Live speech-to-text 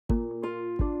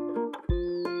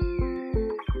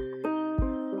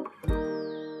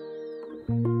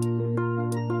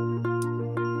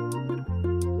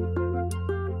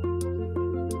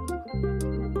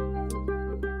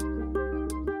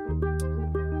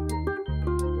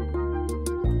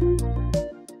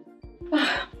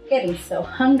Getting so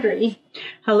hungry.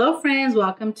 Hello friends,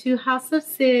 welcome to House of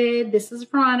Cid. This is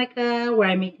Veronica, where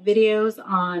I make videos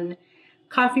on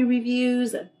coffee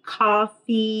reviews,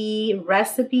 coffee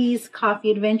recipes,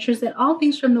 coffee adventures, and all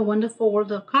things from the wonderful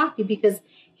world of coffee, because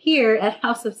here at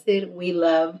House of Cid, we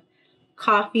love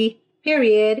coffee,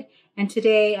 period. And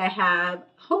today I have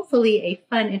hopefully a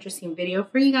fun, interesting video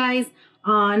for you guys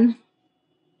on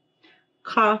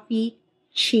coffee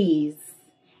cheese.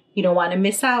 You don't want to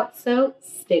miss out, so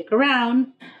stick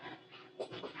around.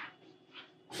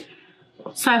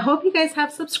 So I hope you guys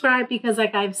have subscribed, because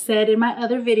like I've said in my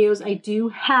other videos, I do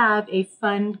have a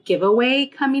fun giveaway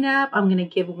coming up. I'm going to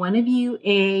give one of you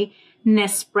a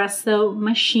Nespresso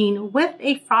machine with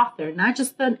a frother, not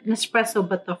just the Nespresso,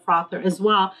 but the frother as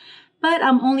well. But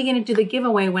I'm only going to do the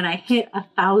giveaway when I hit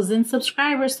 1,000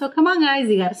 subscribers. So come on guys,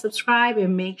 you got to subscribe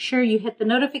and make sure you hit the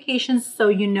notifications so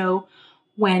you know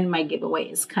when my giveaway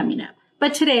is coming up.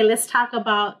 But today, let's talk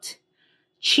about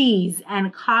cheese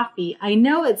and coffee. I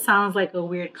know it sounds like a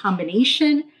weird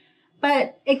combination,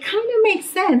 but it kind of makes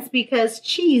sense because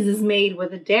cheese is made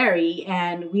with a dairy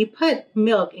and we put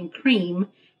milk and cream,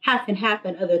 half and half,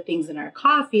 and other things in our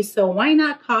coffee. So why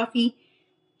not coffee,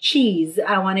 cheese?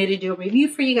 I wanted to do a review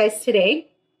for you guys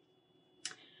today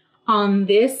on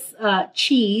this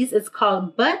cheese. It's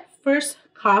called But First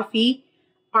Coffee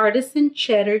Artisan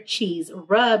Cheddar Cheese,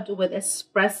 rubbed with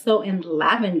espresso and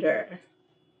lavender.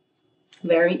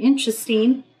 Very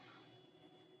interesting.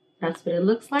 That's what it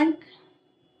looks like.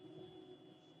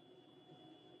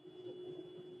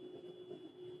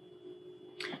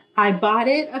 I bought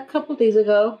it a couple days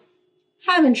ago.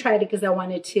 Haven't tried it because I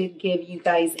wanted to give you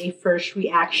guys a first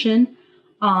reaction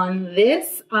on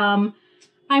this.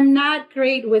 I'm not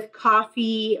great with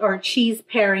coffee or cheese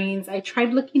pairings. I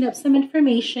tried looking up some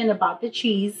information about the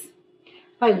cheese.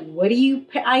 Like, what do you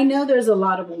pair? I know there's a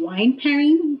lot of wine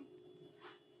pairing.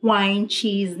 Wine,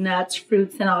 cheese, nuts,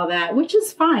 fruits, and all that, which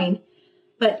is fine.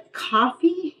 But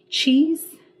coffee, cheese?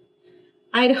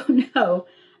 I don't know.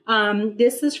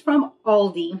 This is from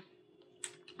Aldi.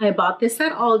 I bought this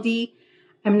at Aldi.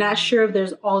 I'm not sure if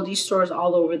there's Aldi stores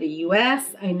all over the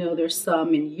US. I know there's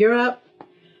some in Europe.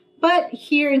 But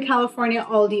here in California,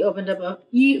 Aldi opened up a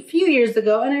few years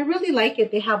ago, and I really like it.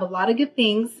 They have a lot of good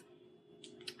things,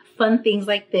 fun things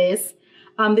like this.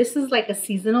 This is like a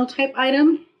seasonal type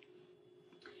item,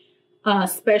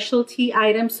 specialty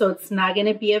item, so it's not going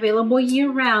to be available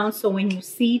year round. So when you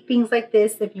see things like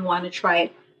this, if you want to try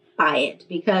it, buy it,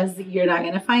 because you're not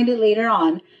going to find it later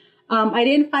on. I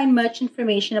didn't find much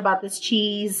information about this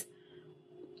cheese,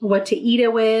 what to eat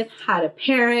it with, how to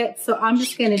pair it. So I'm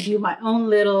just going to do my own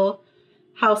little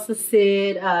House of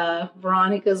Cid,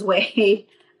 Veronica's way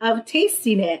of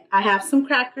tasting it. I have some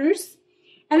crackers.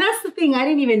 And that's the thing. I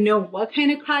didn't even know what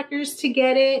kind of crackers to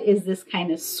get it. Is this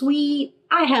kind of sweet?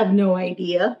 I have no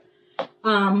idea.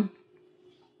 But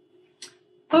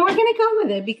we're going to go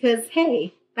with it because,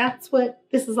 hey, that's what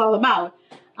this is all about.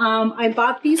 I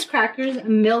bought these crackers,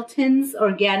 Milton's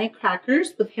organic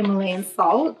crackers with Himalayan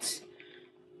salt.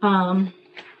 I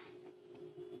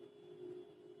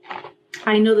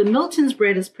know the Milton's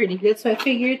bread is pretty good, so I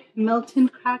figured Milton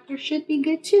cracker should be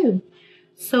good too.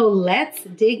 So let's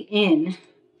dig in.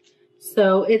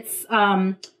 So it's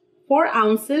 4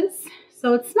 ounces.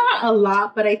 So it's not a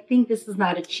lot, but I think this is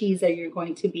not a cheese that you're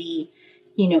going to be,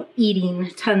 you know, eating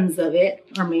tons of it,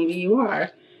 or maybe you are.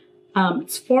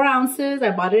 It's 4 ounces. I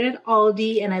bought it at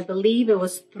Aldi, and I believe it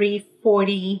was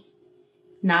 $3.49.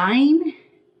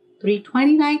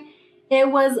 $3.29.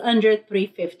 It was under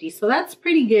 $3.50, so that's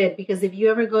pretty good, because if you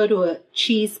ever go to a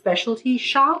cheese specialty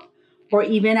shop, or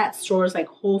even at stores like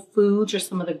Whole Foods or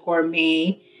some of the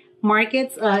gourmet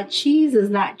markets, cheese is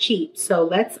not cheap. So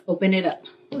let's open it up.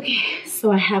 Okay,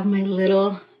 so I have my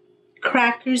little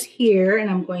crackers here, and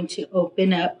I'm going to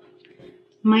open up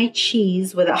my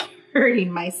cheese without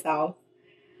hurting myself.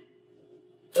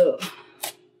 Ugh.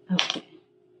 Okay.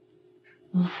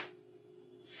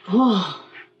 Oh.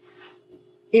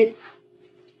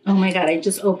 Oh my God, I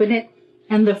just opened it.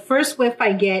 And the first whiff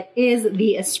I get is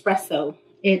the espresso.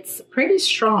 It's pretty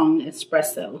strong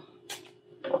espresso.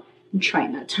 I'm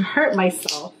trying not to hurt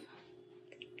myself,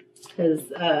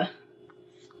 because I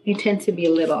tend to be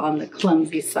a little on the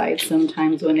clumsy side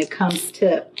sometimes when it comes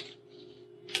to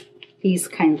these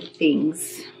kinds of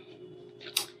things.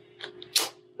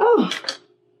 Oh.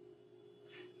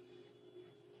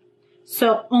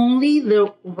 So only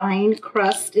the rind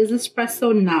crust is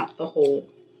espresso, not the whole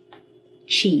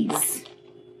cheese.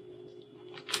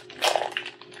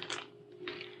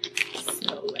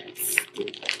 So let's do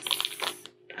this.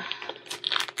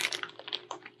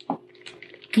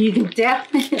 You can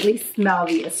definitely smell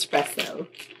the espresso.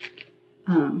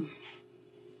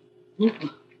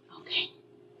 Okay.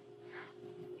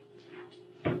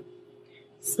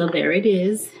 So there it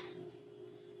is.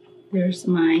 There's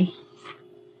my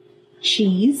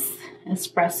cheese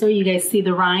espresso. You guys see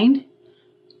the rind?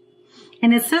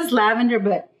 And it says lavender,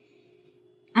 but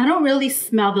I don't really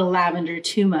smell the lavender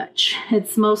too much.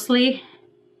 It's mostly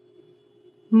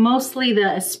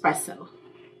the espresso.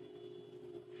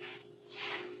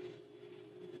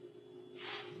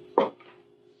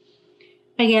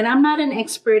 Again, I'm not an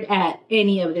expert at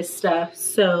any of this stuff,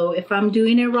 so if I'm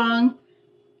doing it wrong,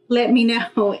 let me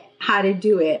know how to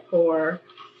do it or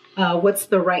what's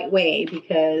the right way,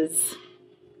 because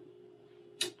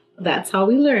that's how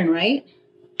we learn, right?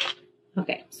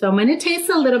 Okay, so I'm going to taste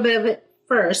a little bit of it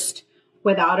first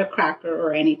without a cracker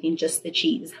or anything, just the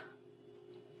cheese.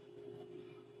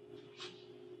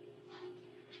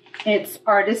 It's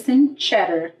artisan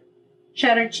cheddar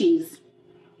cheese.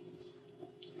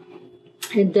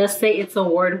 It does say it's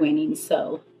award-winning,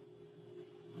 so.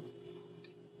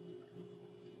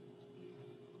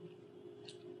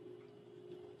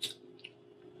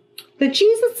 The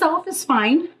cheese itself is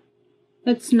fine.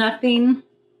 It's nothing.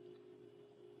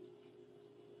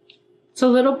 It's a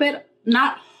little bit,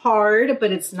 not hard,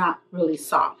 but it's not really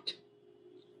soft.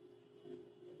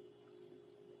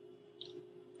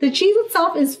 The cheese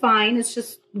itself is fine. It's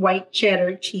just white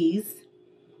cheddar cheese.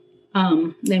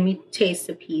 Let me taste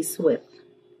a piece with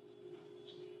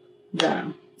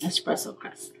the espresso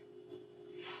crust.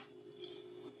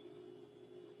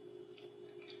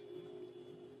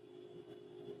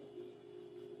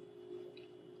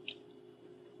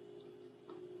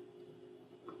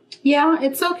 Yeah,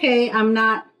 it's okay. I'm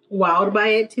not wowed by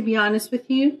it, to be honest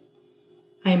with you.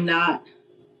 I'm not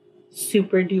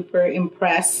super duper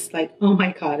impressed. Like, oh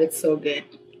my God, it's so good.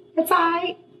 It's all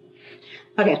right.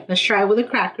 Okay, let's try with a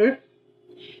cracker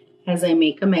as I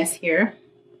make a mess here.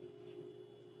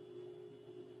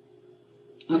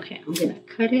 Okay, I'm gonna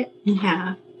cut it in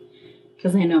half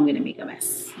because I know I'm gonna make a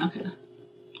mess. Okay.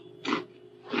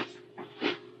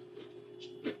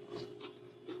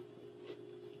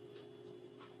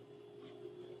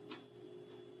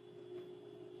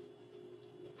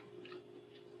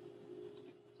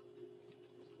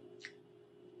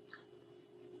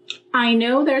 I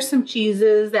know there's some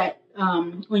cheeses that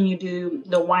when you do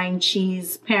the wine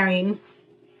cheese pairing,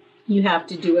 you have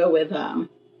to do it with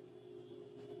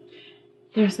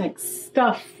there's like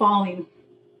stuff falling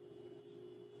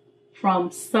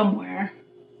from somewhere.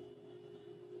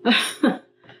 I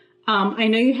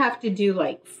know you have to do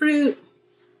like fruit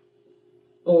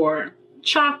or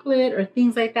chocolate or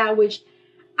things like that, which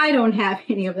I don't have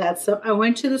any of that stuff. I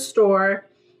went to the store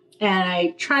and I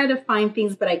tried to find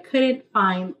things, but I couldn't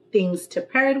find things to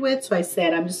pair it with. So I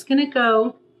said, I'm just gonna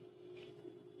go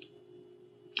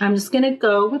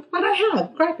with what I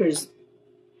have, crackers.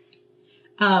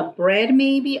 Bread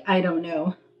maybe, I don't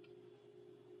know.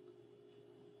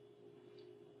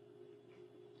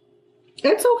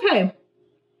 It's okay.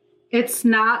 It's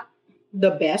not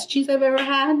the best cheese I've ever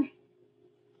had.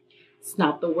 It's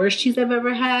not the worst cheese I've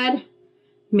ever had.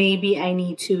 Maybe I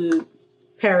need to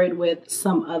pair it with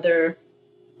some other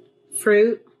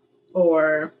fruit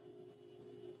or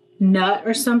nut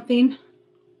or something.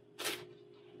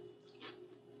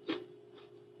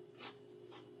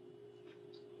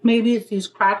 Maybe it's these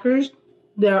crackers.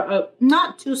 They're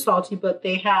not too salty, but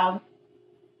they have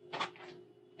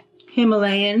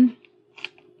Himalayan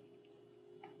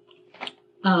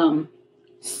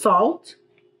salt.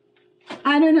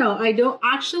 I don't know. I don't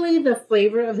actually, the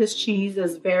flavor of this cheese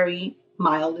is very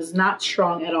mild. It's not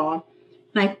strong at all.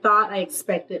 And I thought I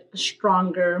expected a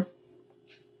stronger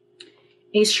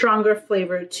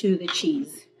flavor to the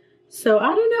cheese. So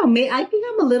I don't know. I think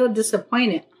I'm a little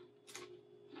disappointed.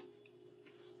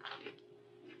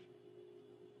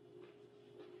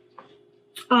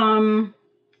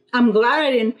 I'm glad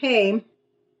I didn't pay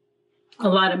a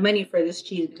lot of money for this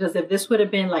cheese, because if this would have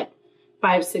been like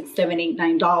 $5, $6, $7,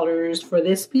 $8, $9 for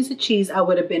this piece of cheese, I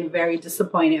would have been very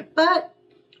disappointed. But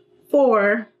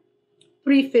for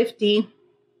 $3.50,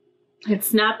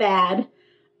 it's not bad.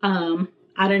 I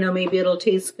don't know, maybe it'll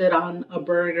taste good on a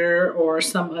burger or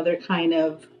some other kind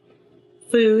of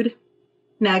food,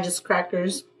 not just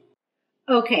crackers.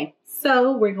 Okay,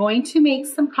 so we're going to make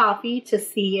some coffee to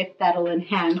see if that'll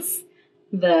enhance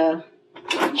the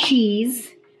cheese.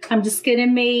 I'm just gonna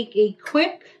make a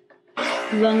quick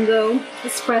lungo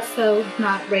espresso,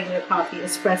 not regular coffee,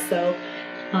 espresso.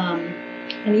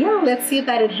 And yeah, let's see if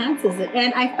that enhances it.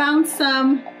 And I found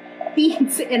some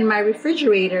beans in my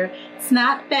refrigerator. It's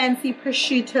not fancy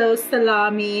prosciutto,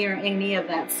 salami, or any of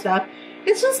that stuff.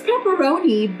 It's just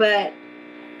pepperoni, but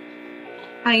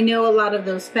I know a lot of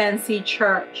those fancy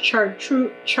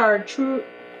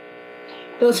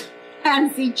those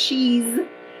fancy cheese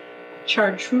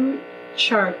charcuterie.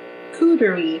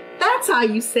 That's how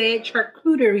you say it,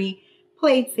 charcuterie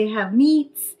plates. They have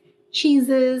meats,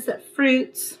 cheeses,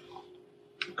 fruits,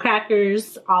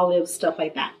 crackers, olives, stuff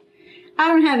like that. I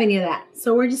don't have any of that,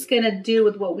 so we're just gonna do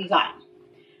with what we got.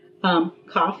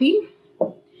 Coffee,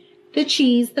 the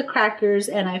cheese, the crackers,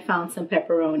 and I found some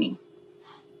pepperoni.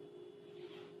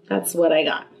 That's what I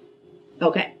got.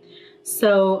 Okay,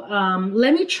 so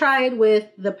let me try it with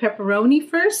the pepperoni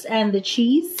first and the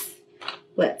cheese.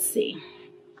 Let's see.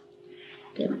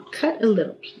 Gonna cut a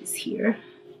little piece here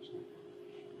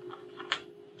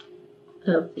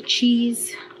of the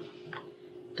cheese,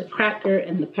 the cracker,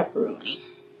 and the pepperoni.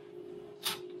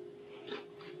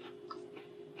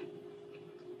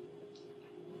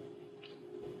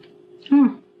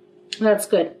 That's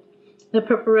good. The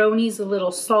pepperoni is a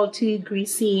little salty,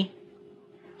 greasy,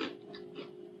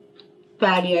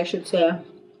 fatty, I should say.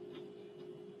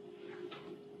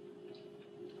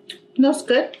 That's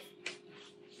good.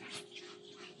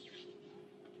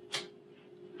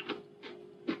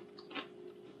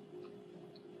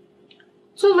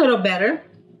 It's a little better.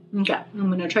 Okay, I'm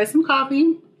gonna try some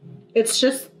coffee. It's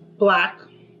just black.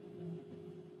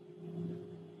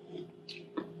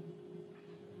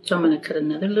 So I'm gonna cut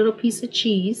another little piece of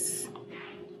cheese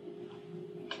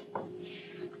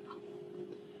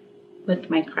with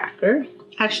my cracker.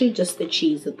 Actually, just the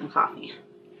cheese with the coffee.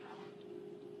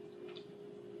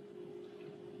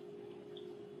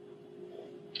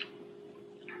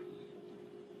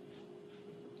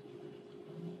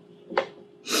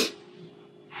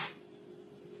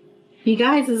 You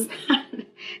guys,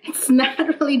 it's not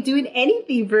really doing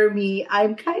anything for me.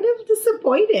 I'm kind of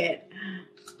disappointed.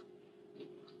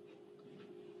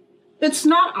 It's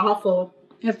not awful.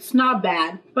 It's not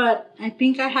bad, but I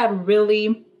think I had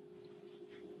really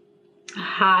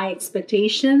high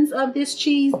expectations of this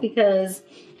cheese because,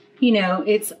 you know,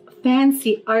 it's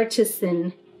fancy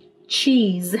artisan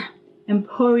cheese,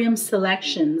 Emporium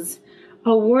Selections,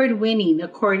 award-winning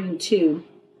according to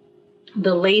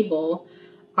the label,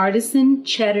 artisan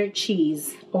cheddar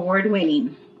cheese,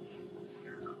 award-winning.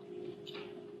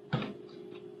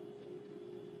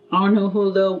 I don't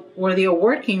know where the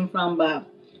award came from, but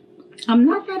I'm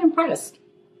not that impressed.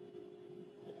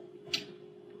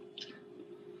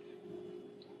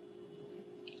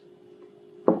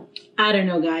 I don't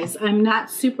know, guys. I'm not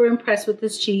super impressed with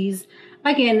this cheese.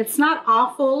 Again, it's not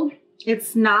awful.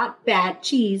 It's not bad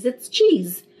cheese. It's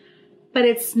cheese, but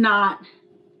it's not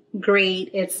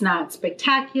great. It's not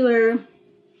spectacular.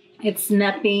 It's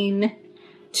nothing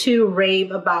to rave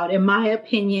about, in my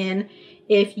opinion.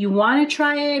 If you want to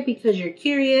try it because you're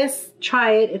curious,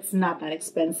 try it. It's not that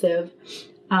expensive.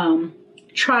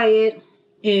 Try it.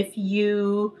 If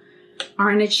you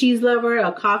aren't a cheese lover,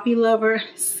 a coffee lover,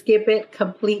 skip it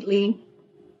completely.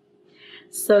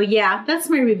 So yeah, that's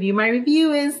my review. My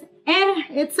review is,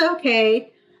 it's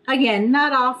okay. Again,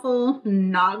 not awful,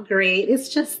 not great. It's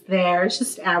just there. It's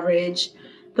just average.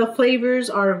 The flavors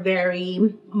are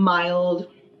very mild,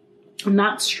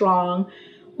 not strong,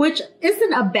 which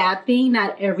isn't a bad thing.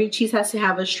 Not every cheese has to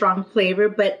have a strong flavor,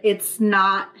 but it's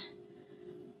not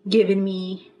giving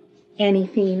me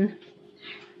anything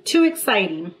too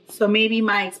exciting. So maybe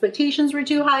my expectations were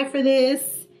too high for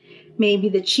this. Maybe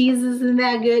the cheese isn't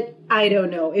that good. I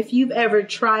don't know. If you've ever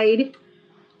tried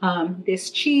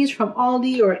this cheese from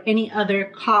Aldi or any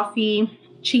other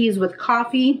cheese with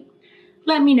coffee,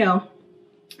 let me know.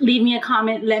 Leave me a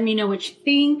comment. Let me know what you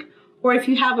think. Or if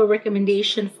you have a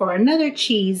recommendation for another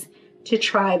cheese to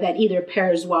try that either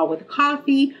pairs well with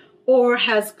coffee or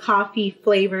has coffee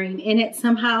flavoring in it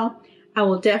somehow, I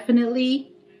will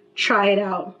definitely try it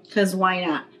out, because why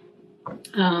not?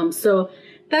 So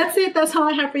that's it. That's all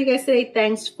I have for you guys today.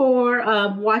 Thanks for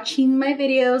watching my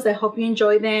videos. I hope you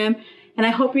enjoy them, and I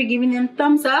hope you're giving them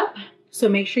thumbs up. So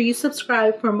make sure you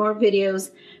subscribe for more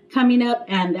videos coming up,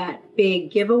 and that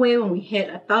big giveaway when we hit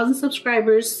 1,000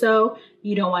 subscribers. So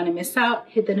you don't want to miss out.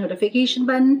 Hit the notification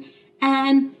button,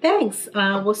 and thanks.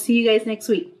 We'll see you guys next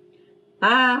week.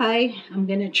 Bye. I'm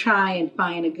gonna try and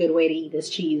find a good way to eat this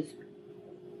cheese.